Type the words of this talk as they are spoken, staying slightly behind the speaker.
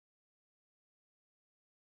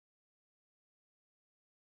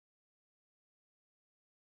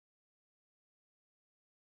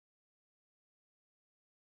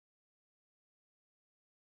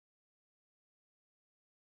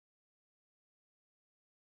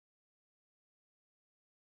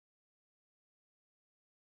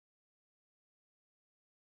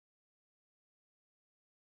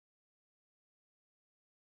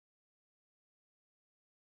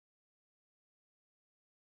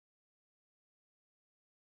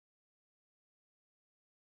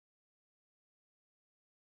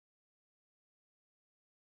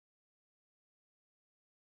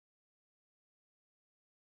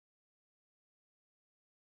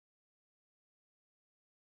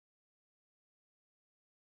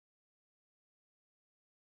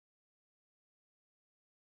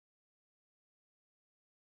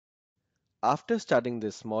After studying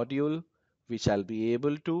this module, we shall be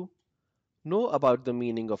able to know about the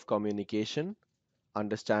meaning of communication,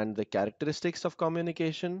 understand the characteristics of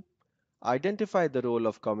communication, identify the role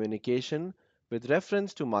of communication with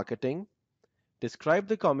reference to marketing, describe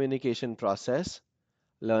the communication process,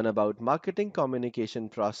 learn about marketing communication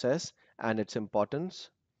process and its importance,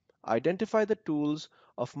 identify the tools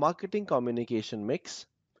of marketing communication mix,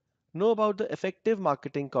 know about the effective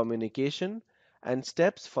marketing communication and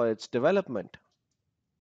steps for its development.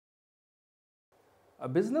 A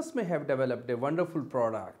business may have developed a wonderful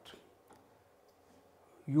product,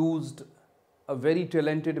 used a very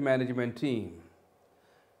talented management team,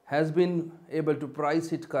 has been able to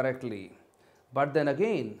price it correctly. But then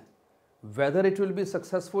again, whether it will be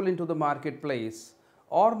successful into the marketplace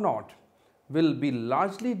or not will be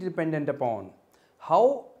largely dependent upon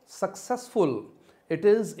how successful it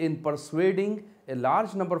is in persuading a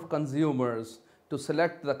large number of consumers to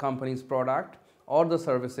select the company's product or the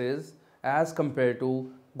services as compared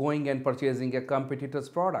to going and purchasing a competitor's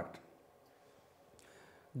product.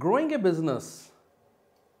 Growing a business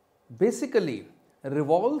basically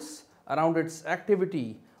revolves around its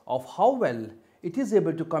activity of how well it is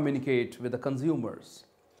able to communicate with the consumers.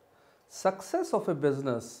 Success of a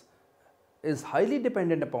business is highly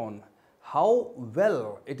dependent upon how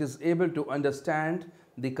well it is able to understand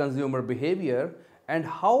the consumer behavior and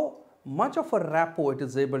how much of a rapport it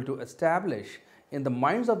is able to establish in the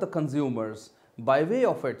minds of the consumers by way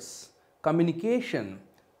of its communication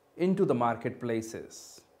into the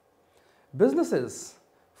marketplaces. Businesses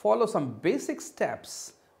follow some basic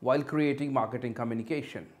steps while creating marketing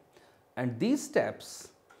communication, and these steps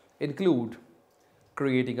include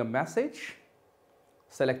creating a message,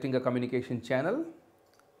 selecting a communication channel,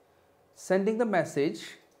 sending the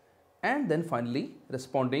message, and then finally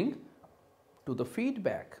responding to the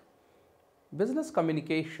feedback. Business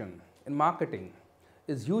communication in marketing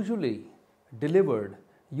is usually delivered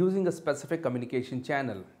using a specific communication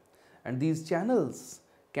channel, and these channels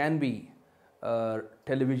can be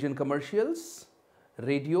television commercials,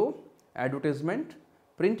 radio, advertisement,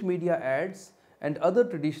 print media ads, and other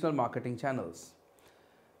traditional marketing channels.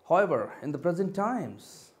 However, in the present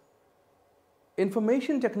times,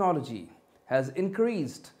 information technology has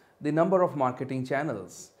increased the number of marketing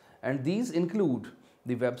channels, and these include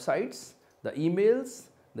the websites, the emails,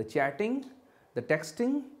 the chatting, the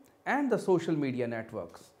texting, and the social media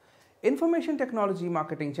networks. Information technology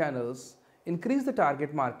marketing channels increase the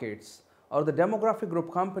target markets or the demographic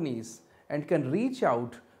group companies and can reach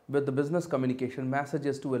out with the business communication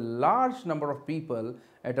messages to a large number of people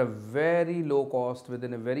at a very low cost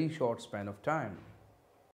within a very short span of time.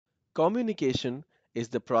 Communication is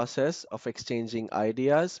the process of exchanging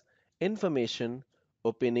ideas, information,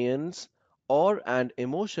 opinions, or and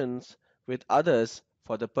emotions with others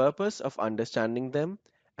for the purpose of understanding them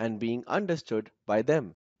and being understood by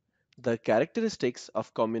them. The characteristics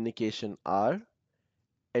of communication are: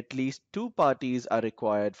 at least two parties are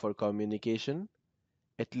required for communication,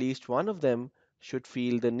 at least one of them should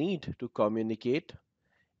feel the need to communicate.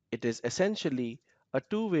 It is essentially a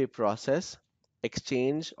two-way process.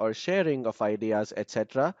 Exchange or sharing of ideas,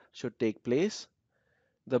 etc., should take place.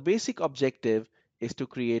 The basic objective is to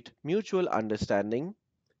create mutual understanding.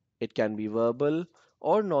 It can be verbal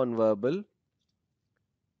or non-verbal.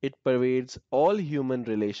 It pervades all human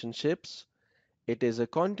relationships. It is a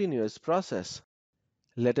continuous process.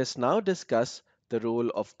 Let us now discuss the role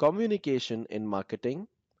of communication in marketing.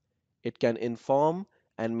 It can inform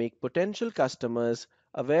and make potential customers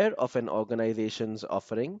aware of an organization's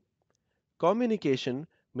offering. Communication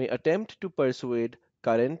may attempt to persuade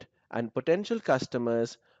current and potential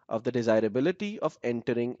customers of the desirability of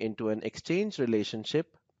entering into an exchange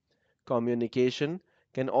relationship. Communication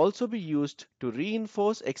can also be used to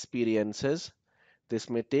reinforce experiences. This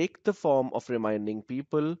may take the form of reminding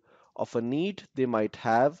people of a need they might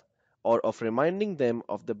have, or of reminding them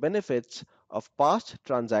of the benefits of past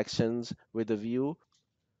transactions with a view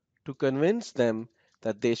to convince them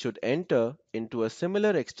that they should enter into a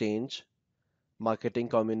similar exchange. Marketing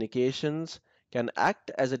communications can act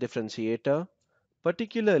as a differentiator,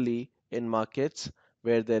 particularly in markets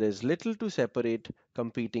where there is little to separate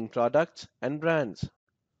competing products and brands.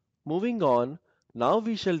 Moving on, now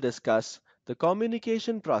we shall discuss the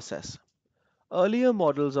communication process. Earlier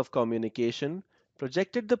models of communication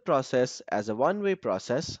projected the process as a one-way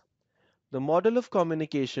process. The model of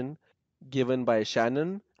communication given by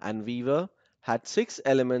Shannon and Weaver had six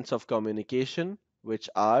elements of communication, which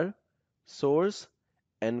are source,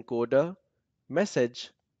 encoder,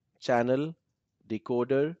 message, channel,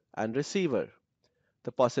 decoder, and receiver.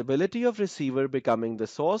 The possibility of receiver becoming the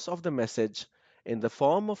source of the message in the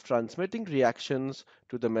form of transmitting reactions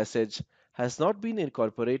to the message has not been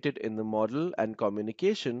incorporated in the model, and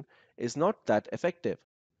communication is not that effective.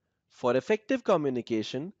 For effective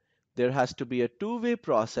communication, there has to be a two-way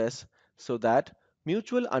process so that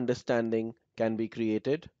mutual understanding can be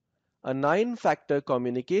created. A nine-factor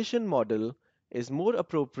communication model is more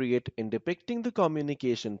appropriate in depicting the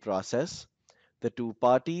communication process. The two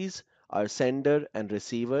parties are sender and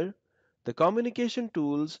receiver. The communication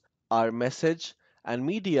tools are message and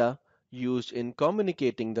media used in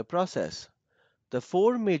communicating the process. The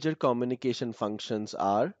four major communication functions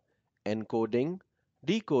are encoding,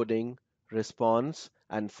 decoding, response,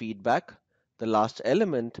 and feedback. The last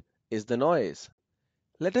element is the noise.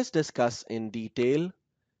 Let us discuss in detail.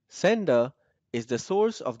 Sender is the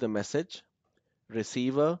source of the message.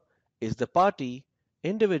 Receiver is the party,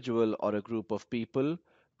 individual, or a group of people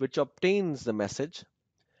which obtains the message.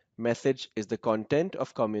 Message is the content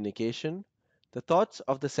of communication, the thoughts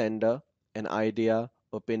of the sender, an idea,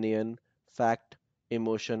 opinion, fact,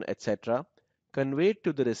 emotion, etc., conveyed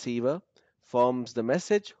to the receiver, forms the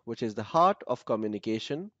message which is the heart of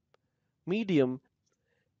communication. Medium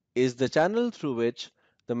is the channel through which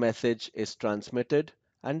the message is transmitted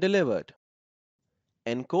and delivered.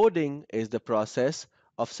 Encoding is the process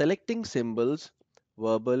of selecting symbols,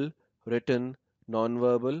 verbal, written,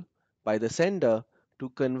 nonverbal, by the sender to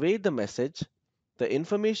convey the message. The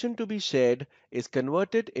information to be shared is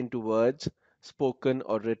converted into words, spoken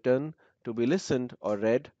or written, to be listened or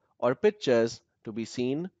read, or pictures to be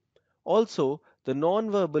seen. Also, the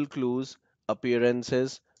nonverbal clues,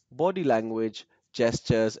 appearances, body language,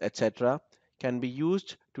 gestures, etc., can be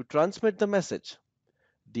used to transmit the message.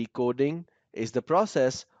 Decoding is the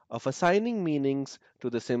process of assigning meanings to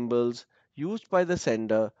the symbols used by the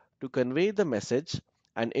sender to convey the message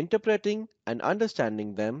and interpreting and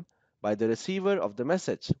understanding them by the receiver of the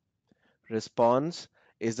message. Response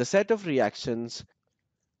is the set of reactions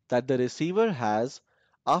that the receiver has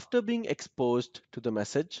after being exposed to the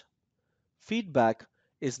message. Feedback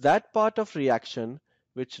is that part of reaction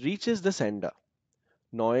which reaches the sender.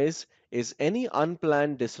 Noise is any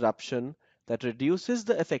unplanned disruption that reduces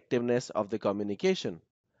the effectiveness of the communication.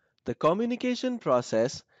 The communication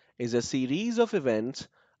process is a series of events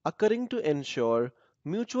occurring to ensure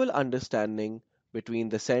mutual understanding between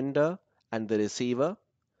the sender and the receiver.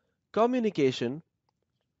 Communication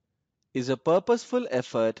is a purposeful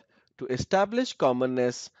effort to establish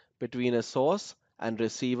commonness between a source and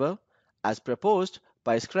receiver as proposed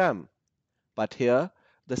by Scrum. But here,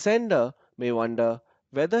 the sender may wonder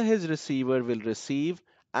whether his receiver will receive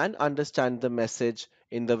and understand the message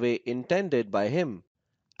in the way intended by him.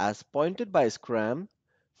 As pointed by Scrum,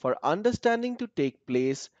 for understanding to take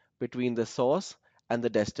place between the source and the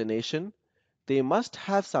destination, they must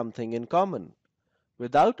have something in common.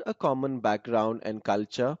 Without a common background and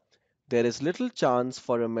culture, there is little chance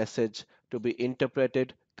for a message to be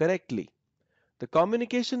interpreted correctly. The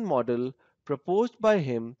communication model proposed by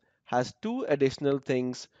him has two additional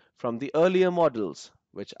things from the earlier models,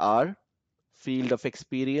 which are field of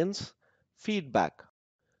experience, feedback.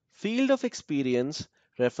 Field of experience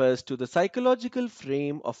refers to the psychological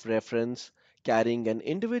frame of reference carrying an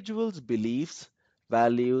individual's beliefs,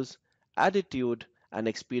 values, attitude, and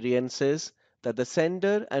experiences that the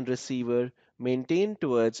sender and receiver maintain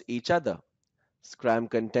towards each other. Scrum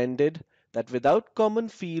contended that without common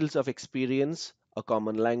fields of experience, a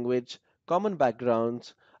common language, common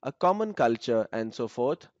backgrounds, a common culture, and so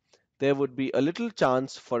forth, there would be a little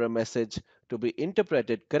chance for a message to be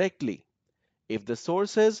interpreted correctly. If the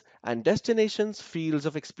sources and destinations fields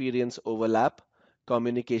of experience overlap,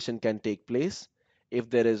 communication can take place. If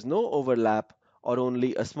there is no overlap or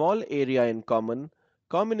only a small area in common,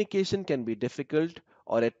 communication can be difficult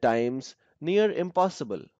or at times near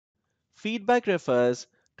impossible. Feedback refers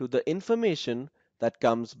to the information that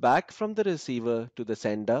comes back from the receiver to the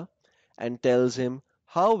sender and tells him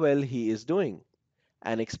how well he is doing.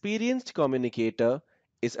 An experienced communicator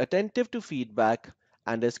is attentive to feedback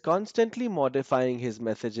and is constantly modifying his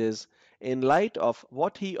messages in light of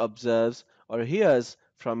what he observes or hears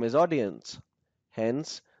from his audience.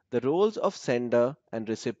 Hence, the roles of sender and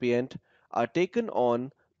recipient are taken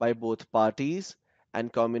on by both parties,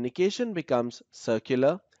 and communication becomes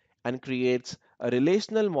circular and creates a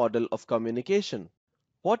relational model of communication.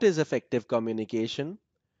 What is effective communication?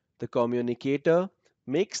 The communicator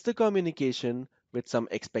makes the communication with some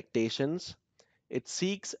expectations. It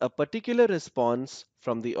seeks a particular response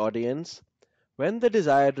from the audience. When the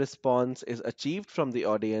desired response is achieved from the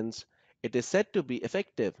audience, it is said to be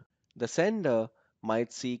effective. The sender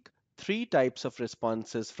might seek three types of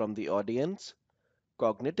responses from the audience: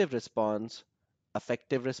 cognitive response,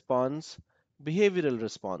 affective response, Behavioral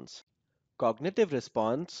response. Cognitive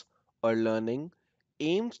response or learning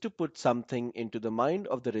aims to put something into the mind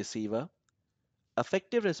of the receiver.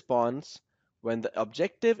 Affective response, when the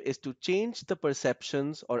objective is to change the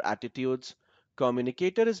perceptions or attitudes,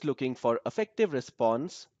 communicator is looking for affective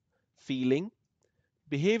response. Feeling.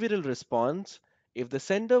 Behavioral response, if the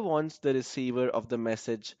sender wants the receiver of the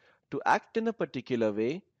message to act in a particular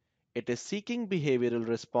way, it is seeking behavioral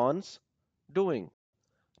response. Doing.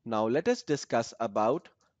 Now let us discuss about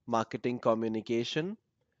marketing communication,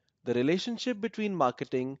 the relationship between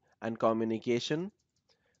marketing and communication.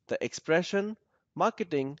 The expression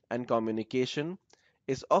marketing and communication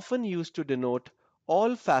is often used to denote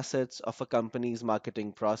all facets of a company's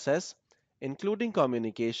marketing process, including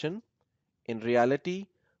communication. In reality,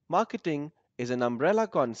 marketing is an umbrella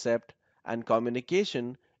concept and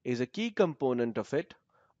communication is a key component of it,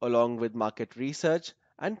 along with market research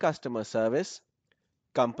and customer service.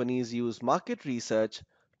 Companies use market research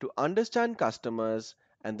to understand customers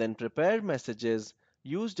and then prepare messages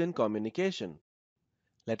used in communication.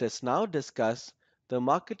 Let us now discuss the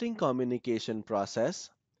marketing communication process.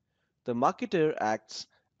 The marketer acts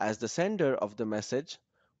as the sender of the message,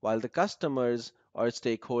 while the customers or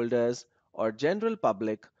stakeholders or general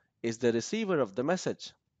public is the receiver of the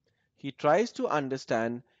message. He tries to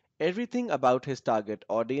understand everything about his target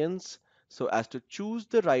audience so as to choose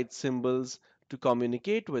the right symbols to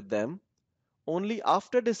communicate with them. Only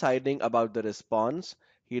after deciding about the response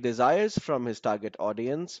he desires from his target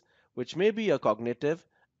audience, which may be a cognitive,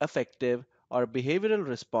 affective, or behavioral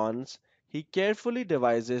response, he carefully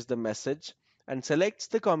devises the message and selects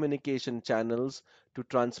the communication channels to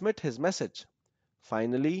transmit his message.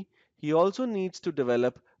 Finally, he also needs to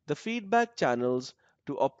develop the feedback channels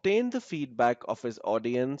to obtain the feedback of his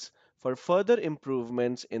audience for further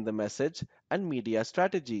improvements in the message and media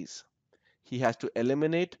strategies. He has to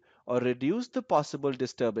eliminate or reduce the possible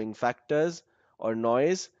disturbing factors or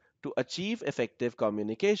noise to achieve effective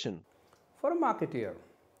communication. For a marketeer,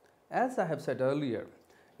 as I have said earlier,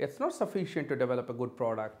 it's not sufficient to develop a good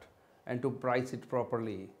product and to price it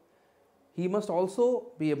properly. He must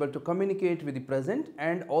also be able to communicate with the present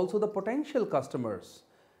and also the potential customers.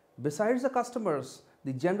 Besides the customers,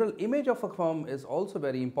 the general image of a firm is also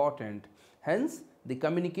very important. Hence, the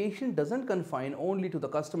communication doesn't confine only to the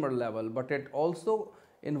customer level, but it also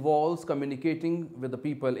involves communicating with the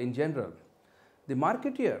people in general. The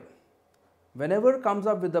marketeer, whenever comes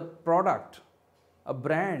up with a product, a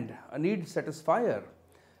brand, a need satisfier,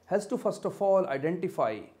 has to first of all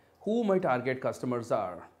identify who my target customers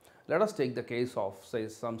are. Let us take the case of, say,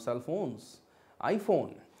 some cell phones.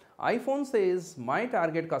 iPhone. iPhone says my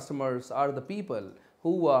target customers are the people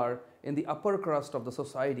who are in the upper crust of the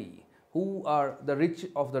society, who are the rich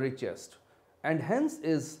of the richest, and hence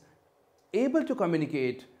is able to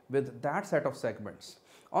communicate with that set of segments.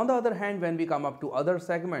 On the other hand, when we come up to other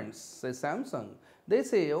segments, say Samsung, they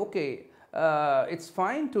say, okay, it's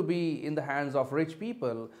fine to be in the hands of rich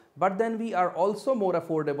people, but then we are also more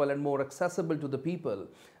affordable and more accessible to the people.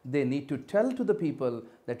 They need to tell to the people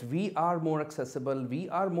that we are more accessible, we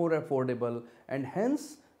are more affordable, and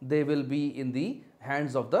hence they will be in the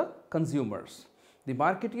hands of the consumers. The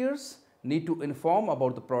marketeers need to inform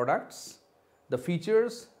about the products, the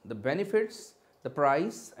features, the benefits, the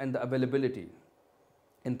price, and the availability.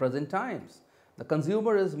 In present times, the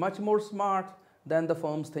consumer is much more smart than the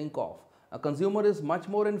firms think of. A consumer is much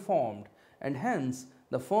more informed, and hence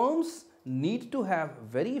the firms need to have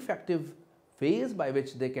very effective ways by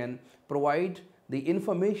which they can provide the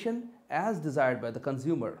information as desired by the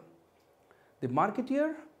consumer. The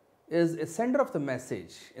marketeer is a sender of the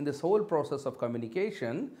message in this whole process of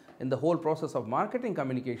communication, in the whole process of marketing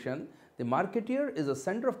communication. The marketeer is a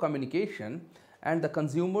sender of communication, and the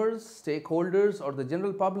consumers, stakeholders, or the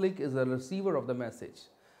general public is a receiver of the message.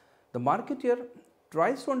 The marketeer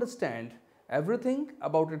tries to understand everything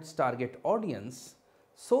about its target audience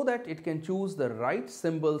so that it can choose the right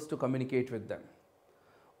symbols to communicate with them.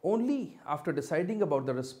 Only after deciding about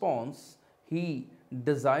the response he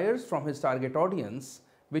desires from his target audience,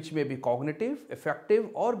 which may be cognitive, affective,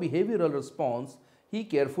 or behavioral response, he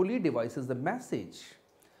carefully devises the message.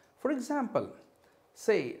 For example,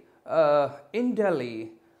 say in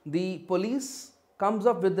Delhi, the police comes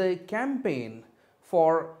up with a campaign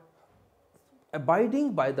for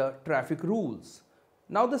abiding by the traffic rules.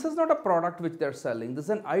 Now, this is not a product which they are selling, this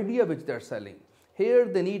is an idea which they are selling. Here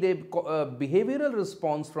they need a behavioral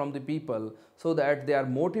response from the people so that they are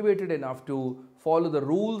motivated enough to follow the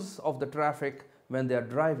rules of the traffic when they are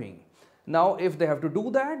driving. Now, if they have to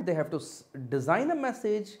do that, they have to design a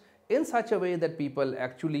message in such a way that people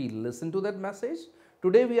actually listen to that message,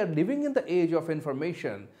 Today we are living in the age of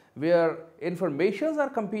information where informations are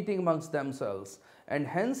competing amongst themselves, and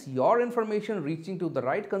hence your information reaching to the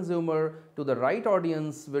right consumer, to the right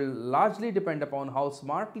audience will largely depend upon how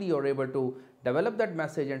smartly you are able to develop that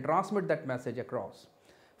message and transmit that message across.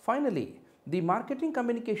 Finally, the marketing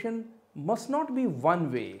communication must not be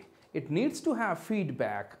one way. It needs to have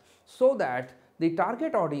feedback so that the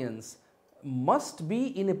target audience must be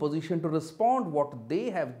in a position to respond what they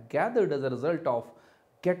have gathered as a result of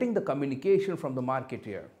getting the communication from the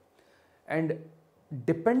marketer. And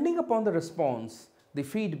depending upon the response, the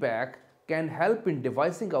feedback can help in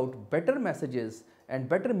devising out better messages and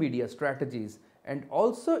better media strategies, and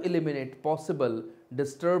also eliminate possible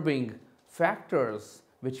disturbing factors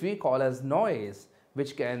which we call as noise,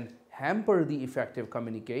 which can hamper the effective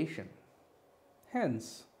communication.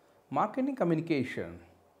 Hence, marketing communication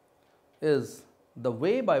is the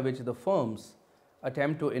way by which the firms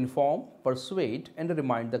attempt to inform, persuade, and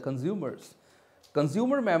remind the consumers.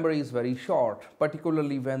 Consumer memory is very short,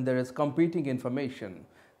 particularly when there is competing information.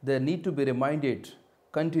 They need to be reminded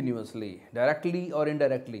continuously, directly or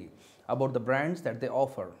indirectly, about the brands that they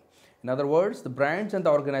offer. In other words, the brands and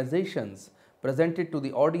the organizations presented to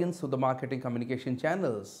the audience through the marketing communication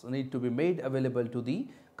channels need to be made available to the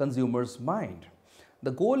consumer's mind.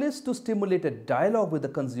 The goal is to stimulate a dialogue with the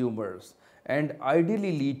consumers and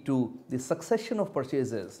ideally lead to the succession of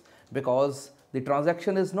purchases, because the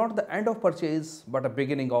transaction is not the end of purchase but a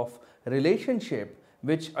beginning of relationship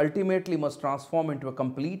which ultimately must transform into a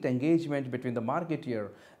complete engagement between the marketer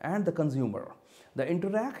and the consumer. The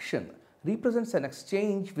interaction represents an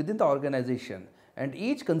exchange within the organization and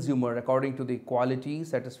each consumer according to the quality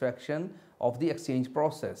satisfaction of the exchange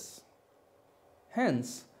process.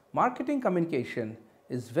 Hence, marketing communication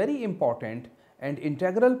is very important and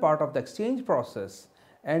integral part of the exchange process,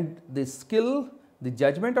 and the skill, the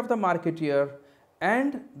judgment of the marketer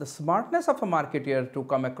and the smartness of a marketer to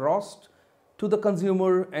come across to the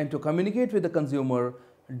consumer and to communicate with the consumer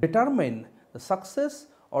determine the success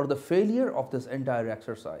or the failure of this entire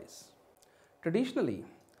exercise. Traditionally,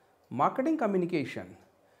 marketing communication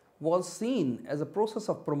was seen as a process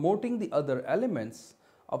of promoting the other elements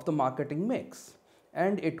of the marketing mix,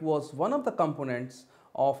 and it was one of the components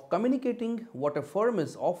of communicating what a firm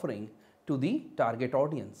is offering to the target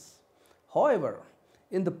audience. However,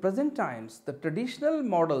 in the present times, the traditional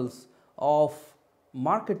models of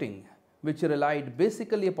marketing, which relied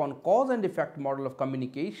basically upon cause and effect model of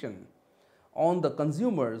communication on the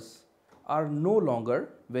consumers, are no longer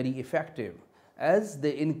very effective, as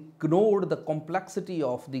they ignored the complexity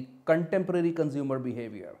of the contemporary consumer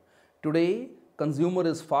behavior. Today, consumer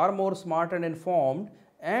is far more smart and informed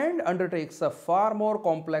and undertakes a far more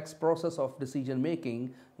complex process of decision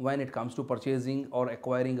making when it comes to purchasing or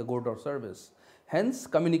acquiring a good or service. Hence,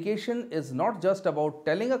 communication is not just about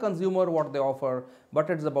telling a consumer what they offer, but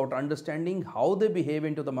it's about understanding how they behave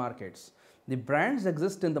into the markets. The brands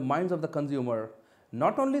exist in the minds of the consumer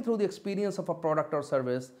not only through the experience of a product or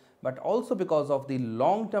service, but also because of the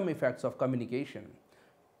long-term effects of communication.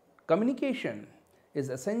 Communication is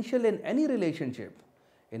essential in any relationship.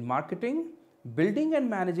 In marketing, building and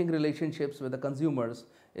managing relationships with the consumers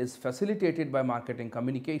is facilitated by marketing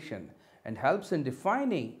communication and helps in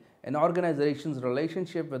defining an organization's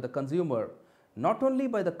relationship with the consumer not only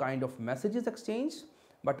by the kind of messages exchanged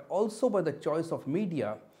but also by the choice of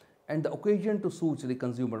media and the occasion to suit the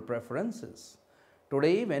consumer preferences.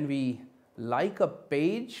 Today, when we like a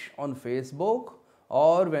page on Facebook,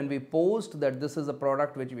 or when we post that this is a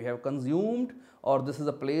product which we have consumed, or this is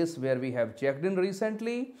a place where we have checked in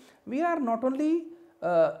recently, we are not only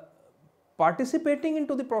participating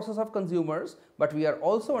into the process of consumers, but we are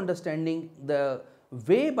also understanding the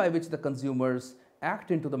way by which the consumers act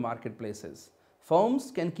into the marketplaces.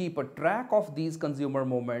 Firms can keep a track of these consumer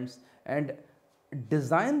movements and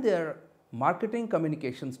design their marketing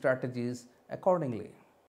communication strategies accordingly.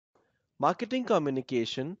 Marketing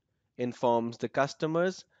communication informs the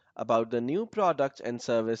customers about the new products and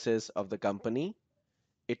services of the company.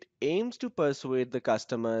 It aims to persuade the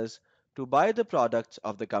customers to buy the products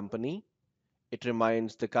of the company. It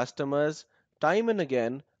reminds the customers time and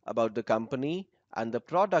again about the company and the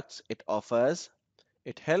products it offers.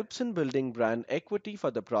 It helps in building brand equity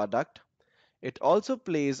for the product. It also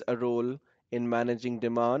plays a role in managing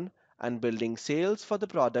demand and building sales for the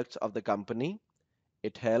products of the company.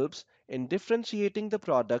 It helps in differentiating the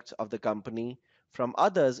products of the company from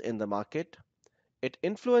others in the market. It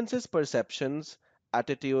influences perceptions,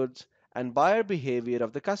 attitudes, and buyer behavior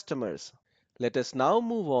of the customers. Let us now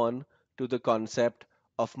move on to the concept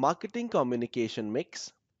of marketing communication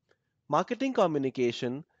mix. Marketing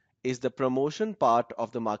communication is the promotion part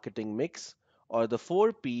of the marketing mix, or the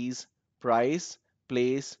 4 P's: price,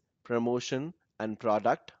 place, promotion, and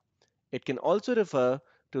product. It can also refer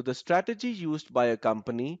to the strategy used by a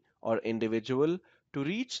company or individual to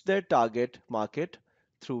reach their target market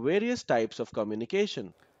through various types of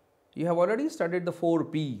communication. You have already studied the 4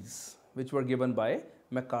 P's, which were given by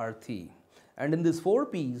McCarthy. And in these 4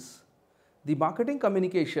 P's, the marketing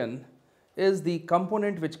communication is the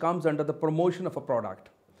component which comes under the promotion of a product.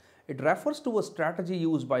 It refers to a strategy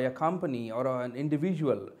used by a company or an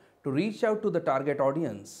individual to reach out to the target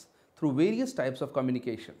audience through various types of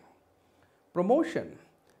communication. Promotion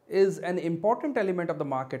is an important element of the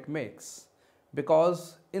market mix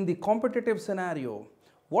because, in the competitive scenario,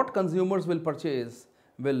 what consumers will purchase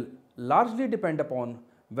will largely depend upon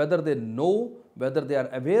whether they know, whether they are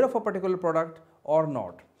aware of a particular product or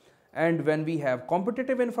not. And when we have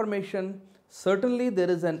competitive information, certainly there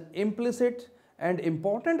is an implicit and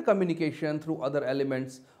important communication through other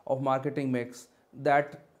elements of marketing mix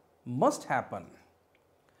that must happen.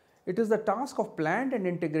 It is the task of planned and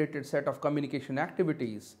integrated set of communication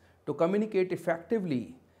activities to communicate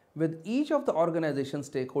effectively with each of the organization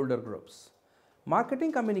stakeholder groups.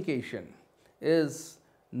 Marketing communication is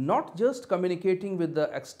not just communicating with the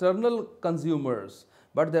external consumers,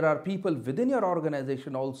 but there are people within your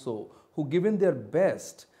organization also who give in their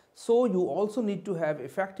best. So you also need to have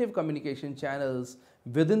effective communication channels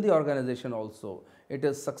within the organization also. It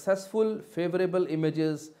is successful, favorable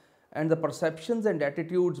images and the perceptions and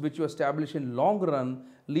attitudes which you establish in long run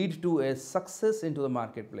lead to a success into the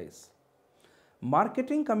marketplace.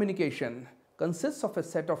 Marketing communication consists of a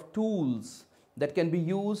set of tools that can be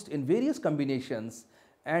used in various combinations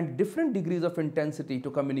and different degrees of intensity to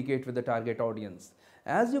communicate with the target audience.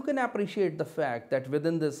 As you can appreciate the fact that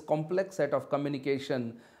within this complex set of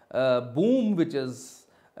communication boom which is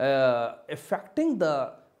affecting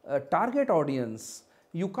the target audience,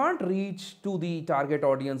 you can't reach to the target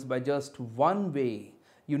audience by just one way.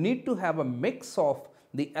 You need to have a mix of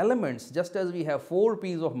the elements. Just as we have 4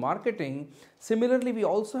 P's of marketing, similarly we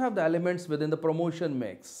also have the elements within the promotion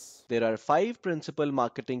mix. There are 5 principal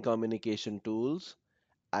marketing communication tools: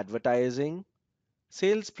 advertising,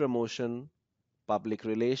 sales promotion, public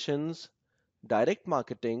relations, direct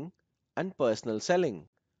marketing, and personal selling.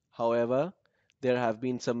 However, there have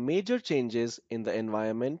been some major changes in the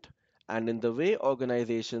environment and in the way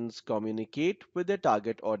organizations communicate with their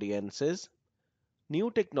target audiences.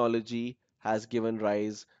 New technology has given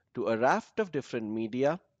rise to a raft of different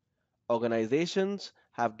media. Organizations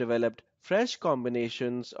have developed fresh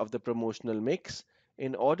combinations of the promotional mix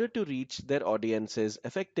in order to reach their audiences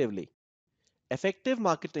effectively. Effective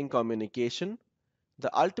marketing communication: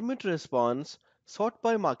 the ultimate response sought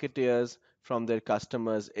by marketers from their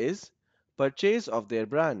customers is purchase of their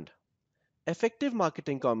brand. Effective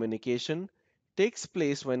marketing communication takes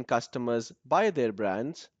place when customers buy their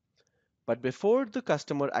brands, but before the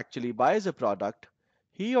customer actually buys a product,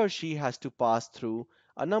 he or she has to pass through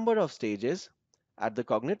a number of stages. At the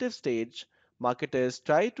cognitive stage, marketers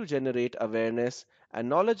try to generate awareness and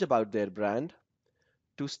knowledge about their brand.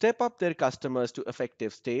 To step up their customers to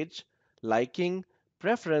effective stage, liking,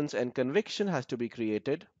 preference, and conviction has to be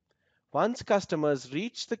created. Once customers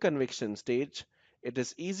reach the conviction stage, it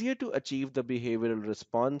is easier to achieve the behavioral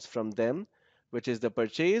response from them, which is the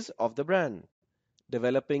purchase of the brand.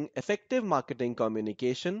 Developing effective marketing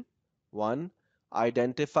communication: 1.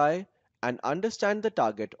 Identify and understand the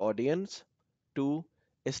target audience. 2.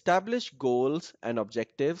 Establish goals and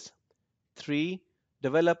objectives. 3.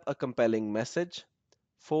 Develop a compelling message.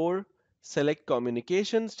 4. Select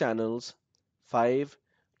communications channels. 5.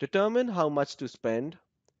 Determine how much to spend.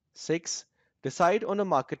 6. Decide on a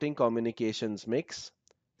marketing communications mix.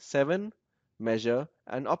 7. Measure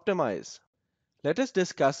and optimize. Let us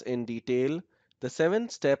discuss in detail the 7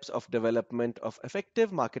 steps of development of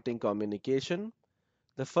effective marketing communication.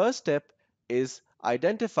 The first step is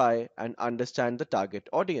identify and understand the target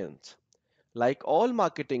audience. Like all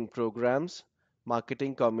marketing programs,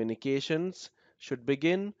 marketing communications should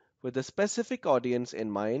begin with a specific audience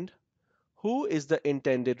in mind. Who is the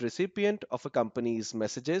intended recipient of a company's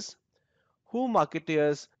messages? Who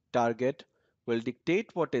marketers target will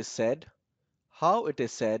dictate what is said, how it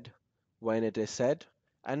is said, when it is said,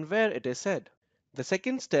 and where it is said. The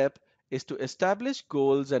second step is to establish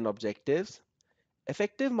goals and objectives.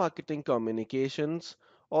 Effective marketing communications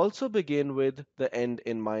also begin with the end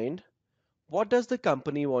in mind. What does the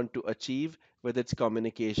company want to achieve with its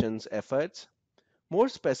communications efforts? More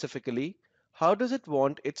specifically, how does it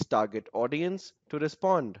want its target audience to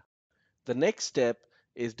respond? The next step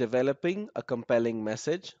is developing a compelling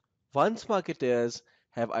message. Once marketers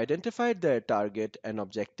have identified their target and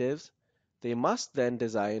objectives, They must then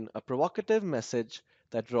design a provocative message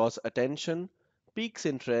that draws attention, piques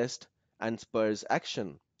interest, and spurs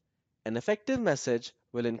action. An effective message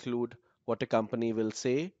will include what a company will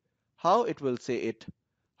say, how it will say it,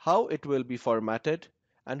 how it will be formatted,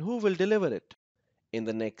 and who will deliver it. In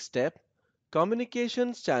the next step,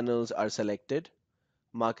 communications channels are selected.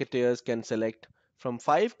 Marketers can select from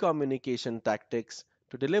 5 communication tactics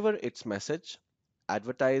to deliver its message: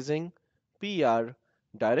 advertising, PR,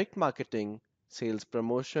 direct marketing, sales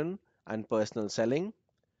promotion, and personal selling.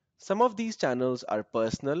 Some of these channels are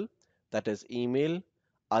personal, that is, email,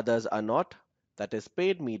 others are not, that is,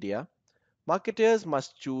 paid media. Marketers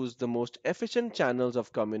must choose the most efficient channels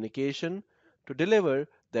of communication to deliver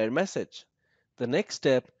their message. The next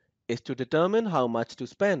step is to determine how much to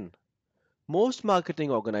spend. Most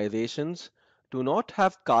marketing organizations do not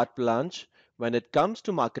have carte blanche when it comes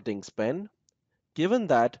to marketing spend. Given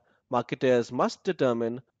that, marketers must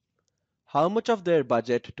determine how much of their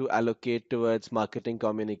budget to allocate towards marketing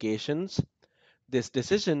communications. This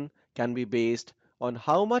decision can be based on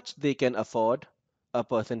how much they can afford, a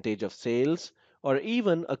percentage of sales, or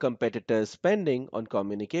even a competitor's spending on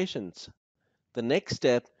communications. The next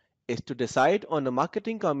step is to decide on a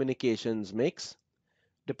marketing communications mix.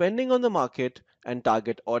 Depending on the market and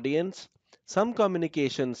target audience, some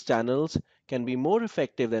communications channels can be more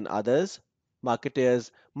effective than others.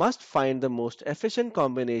 Marketers must find the most efficient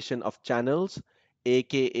combination of channels,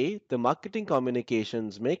 aka the marketing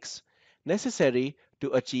communications mix, necessary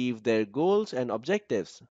to achieve their goals and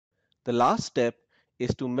objectives. The last step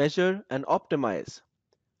is to measure and optimize.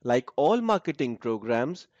 Like all marketing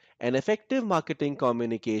programs, an effective marketing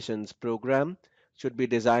communications program should be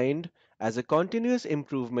designed as a continuous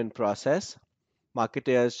improvement process.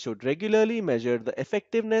 Marketers should regularly measure the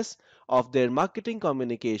effectiveness of their marketing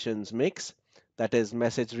communications mix, that is,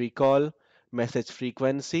 message recall, message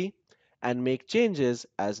frequency, and make changes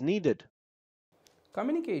as needed.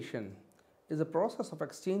 Communication is a process of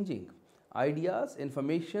exchanging ideas,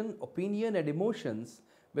 information, opinion, and emotions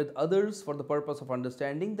with others for the purpose of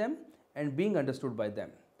understanding them and being understood by them.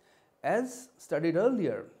 As studied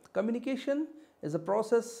earlier, communication is a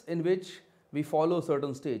process in which we follow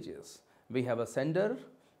certain stages. We have a sender,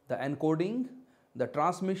 the encoding, the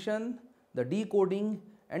transmission, the decoding,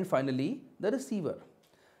 and finally the receiver.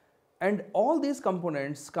 And all these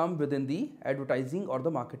components come within the advertising or the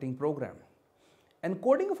marketing program.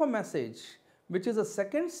 Encoding of a message, which is a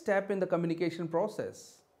second step in the communication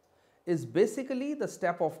process, is basically the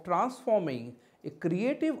step of transforming a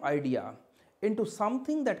creative idea into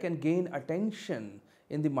something that can gain attention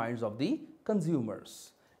in the minds of the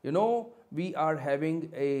consumers. You know, we are having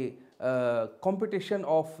a competition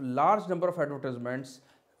of large number of advertisements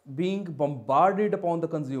being bombarded upon the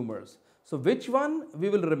consumers. So which one we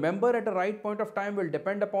will remember at the right point of time will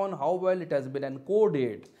depend upon how well it has been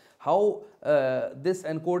encoded, how this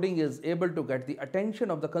encoding is able to get the attention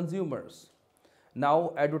of the consumers.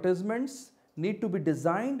 Now advertisements need to be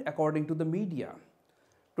designed according to the media.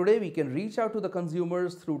 Today we can reach out to the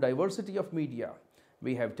consumers through diversity of media.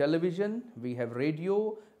 We have television, we have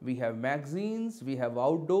radio, we have magazines, we have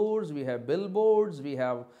outdoors, we have billboards, we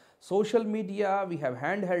have social media, we have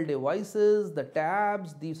handheld devices, the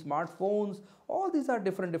tabs, the smartphones. All these are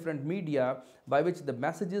different media by which the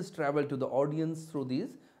messages travel to the audience through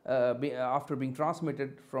these after being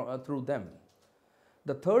transmitted through them.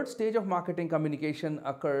 The third stage of marketing communication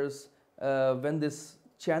occurs when this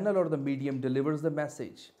channel or the medium delivers the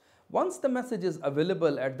message. Once the message is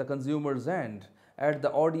available at the consumer's end, at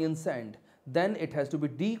the audience end, then it has to be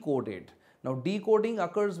decoded. Now decoding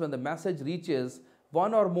occurs when the message reaches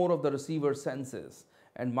one or more of the receiver's senses,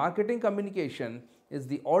 and marketing communication is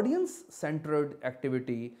the audience centered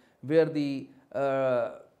activity where the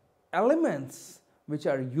elements which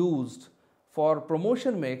are used for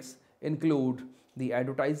promotion mix include the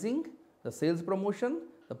advertising, the sales promotion,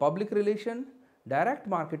 the public relation, direct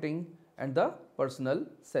marketing, and the personal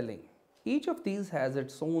selling. Each of these has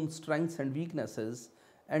its own strengths and weaknesses,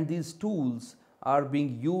 and these tools are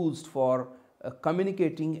being used for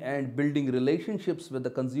communicating and building relationships with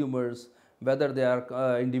the consumers, whether they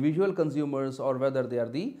are individual consumers or whether they are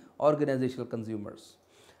the organizational consumers.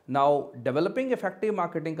 Now, developing effective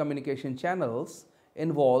marketing communication channels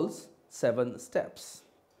involves 7 steps.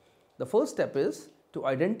 The first step is to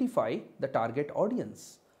identify the target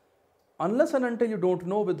audience. Unless and until you don't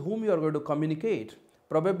know with whom you are going to communicate,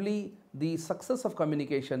 probably the success of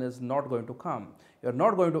communication is not going to come. You're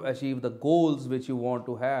not going to achieve the goals which you want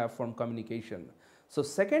to have from communication. So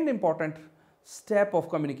second important step of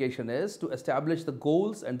communication is to establish the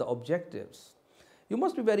goals and the objectives. You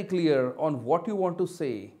must be very clear on what you want to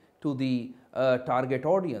say to the target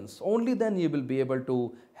audience. Only then you will be able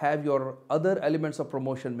to have your other elements of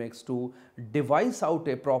promotion mix to devise out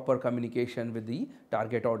a proper communication with the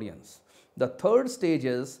target audience. The third stage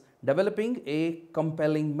is developing a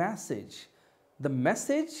compelling message. The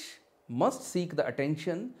message must seek the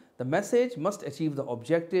attention, the message must achieve the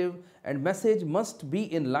objective, and message must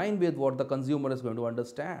be in line with what the consumer is going to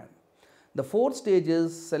understand. The fourth stage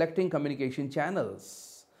is selecting communication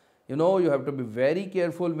channels. You have to be very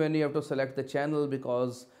careful when you have to select the channel,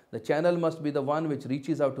 because the channel must be the one which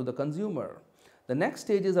reaches out to the consumer. The next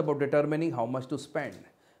stage is about determining how much to spend.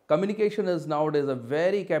 Communication is nowadays a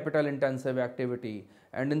very capital intensive activity,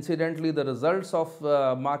 and incidentally the results of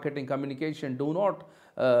marketing communication do not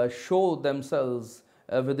show themselves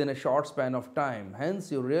within a short span of time.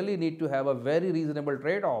 Hence, you really need to have a very reasonable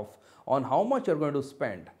trade off on how much you are going to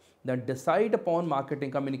spend. Then decide upon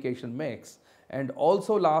marketing communication mix. And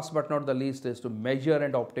also, last but not the least, is to measure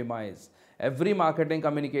and optimize. Every marketing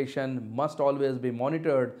communication must always be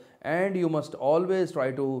monitored, and you must always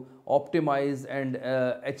try to optimize and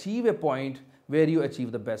achieve a point where you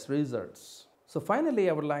achieve the best results. So finally,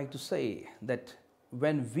 I would like to say that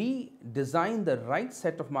when we design the right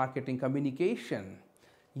set of marketing communication,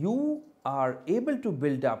 you are able to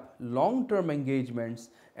build up long-term engagements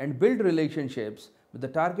and build relationships with the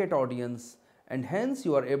target audience, and hence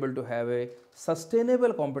you are able to have a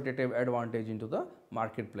sustainable competitive advantage into the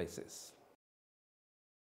marketplaces.